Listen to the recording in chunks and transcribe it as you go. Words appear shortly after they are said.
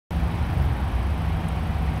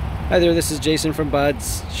Hi there, this is Jason from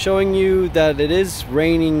Buds, showing you that it is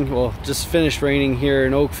raining, well, just finished raining here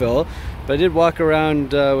in Oakville, but I did walk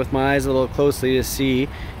around with my eyes a little closely to see.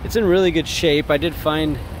 It's in really good shape. I did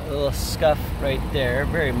find a little scuff right there,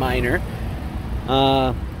 very minor.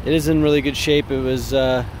 It is in really good shape. It was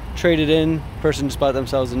traded in. Person just bought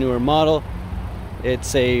themselves a newer model.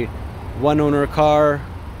 It's a one-owner car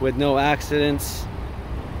with no accidents.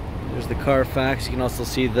 There's the Carfax. You can also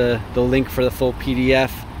see the link for the full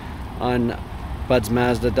PDF on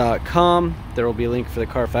budsmazda.com. There will be a link for the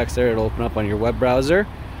Carfax there. It'll open up on your web browser,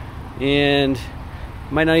 and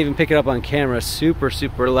might not even pick it up on camera. Super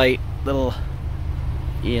light little,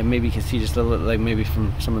 yeah, maybe you can see just a little, like maybe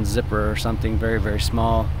from someone's zipper or something. Very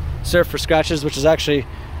small surface scratches, which is actually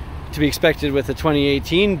to be expected with a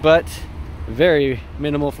 2018, but very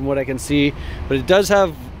minimal from what I can see. But it does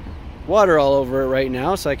have water all over it right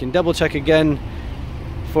now, so I can double check again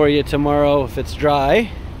for you tomorrow if it's dry,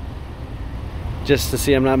 just to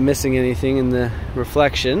see I'm not missing anything in the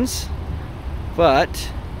reflections.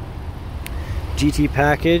 But GT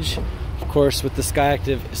package, of course, with the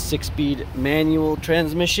Skyactiv 6-speed manual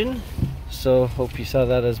transmission, so hope you saw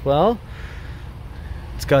that as well.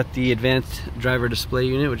 It's got the advanced driver display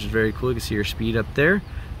unit, which is very cool. You can see your speed up there.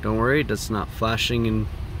 Don't worry, that's not flashing in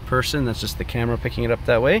person, that's just the camera picking it up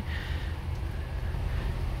that way.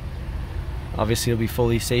 Obviously it'll be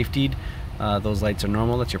fully safetied. Those lights are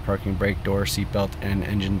normal. That's your parking brake, door, seatbelt, and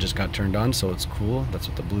engine just got turned on, so it's cool. That's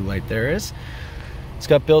what the blue light there is. It's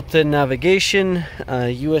got built-in navigation,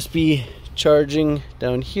 USB charging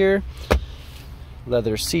down here,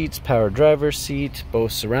 leather seats, power driver seat,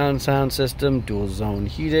 Bose surround sound system, dual zone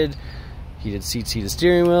heated seats, heated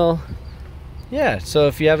steering wheel. Yeah, so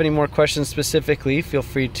if you have any more questions specifically, feel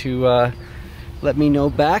free to let me know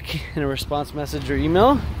back in a response message or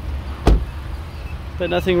email. But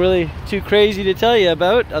nothing really too crazy to tell you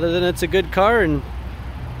about, other than it's a good car and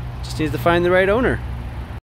just needs to find the right owner.